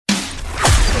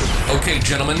Okay,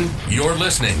 gentlemen, you're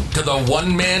listening to the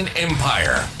One Man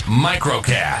Empire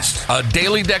Microcast, a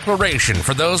daily declaration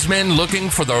for those men looking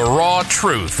for the raw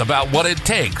truth about what it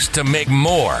takes to make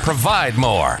more, provide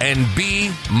more, and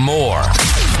be more.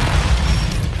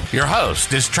 Your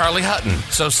host is Charlie Hutton,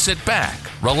 so sit back,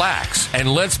 relax,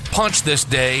 and let's punch this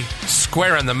day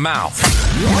square in the mouth.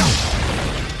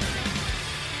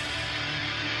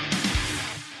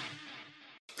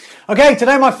 Okay,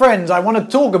 today, my friends, I want to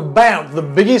talk about the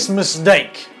biggest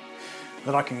mistake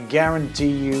that I can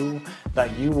guarantee you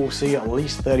that you will see at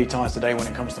least 30 times today when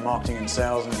it comes to marketing and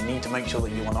sales, and you need to make sure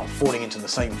that you are not falling into the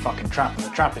same fucking trap. And the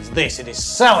trap is this: it is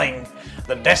selling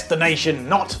the destination,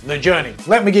 not the journey.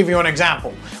 Let me give you an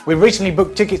example. We recently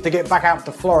booked tickets to get back out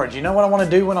to Florida. You know what I want to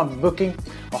do when I'm booking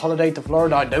a holiday to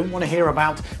Florida? I don't want to hear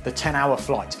about the 10-hour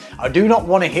flight. I do not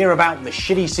want to hear about the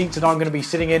shitty seats that I'm going to be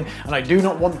sitting in, and I do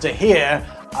not want to hear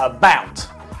about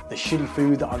the shitty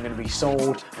food that I'm going to be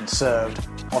sold and served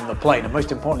on the plane. And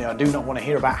most importantly, I do not want to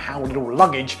hear about how little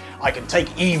luggage I can take,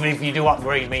 even if you do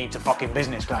upgrade me to fucking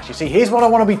business class. You see, here's what I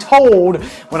want to be told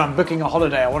when I'm booking a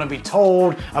holiday. I want to be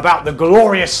told about the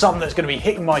glorious sun that's going to be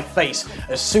hitting my face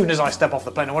as soon as I step off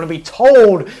the plane. I want to be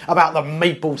told about the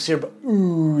maple syrup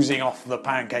oozing off the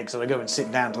pancakes as I go and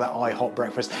sit down to that IHOP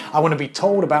breakfast. I want to be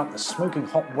told about the smoking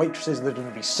hot waitresses that are going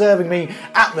to be serving me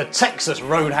at the Texas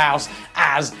Roadhouse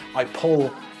as I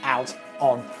pull out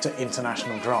onto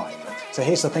International Drive. So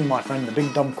here's the thing, my friend, the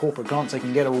big dumb corporate grants, they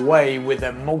can get away with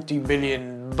their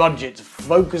multi-billion budgets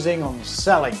focusing on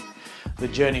selling the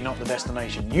journey, not the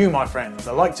destination. You, my friend,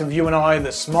 the likes of you and I,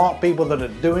 the smart people that are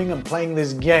doing and playing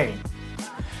this game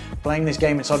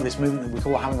inside of this movement that we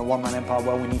call having a one-man empire,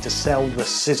 well, we need to sell the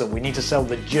sizzle. We need to sell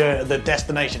the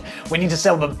destination. We need to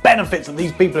sell the benefits that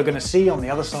these people are going to see on the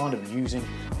other side of using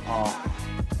our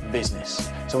business.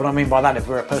 So what I mean by that, if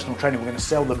we're a personal trainer, we're going to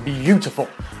sell the beautiful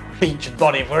beach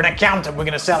body. If we're an accountant, we're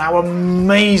going to sell how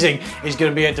amazing it's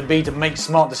going to be able to be to make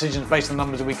smart decisions based on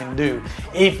numbers that we can do.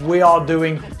 If we are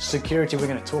doing security, we're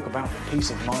going to talk about the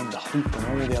peace of mind, the hope, and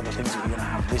all the other things that we're going to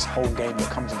have. This whole game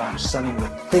becomes about selling the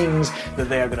things that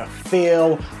they are going to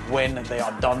feel when they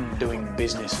are done doing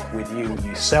business with you.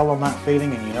 You sell on that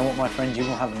feeling, and you know what, my friends, you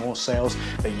will have more sales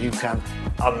than you can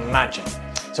imagine.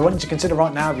 So why don't you consider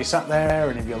right now, if you sat there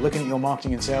and if you're looking at your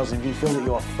marketing and sales, and if you feel that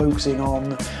you are focusing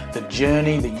on the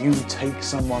journey that you take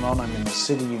someone on and in the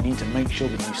city, you need to make sure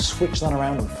that you switch that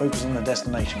around and focus on the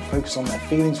destination, focus on their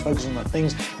feelings, focus on the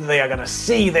things that they are going to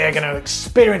see, they are going to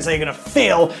experience, they are going to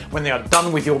feel when they are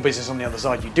done with your business on the other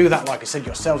side. You do that, like I said,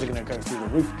 your sales are going to go through the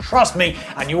roof. Trust me,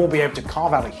 and you will be able to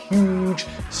carve out a huge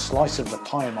slice of the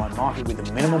pie in my market with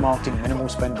the minimal marketing, minimal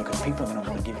spend, because people are going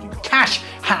to want to give you cash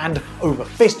hand over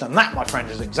fist, and that, my friend,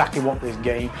 is exactly what this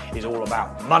game is all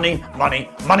about. Money, money,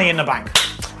 money in the bank.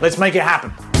 Let's make it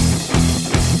happen.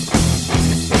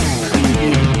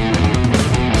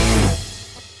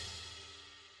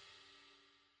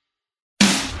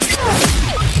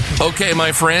 Okay,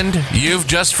 my friend, you've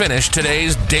just finished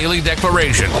today's daily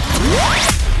declaration.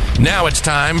 Now it's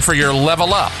time for your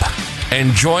level up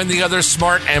and join the other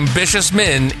smart, ambitious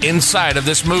men inside of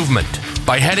this movement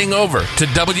by heading over to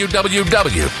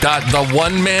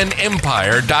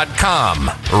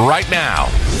www.theonemanemempire.com right now.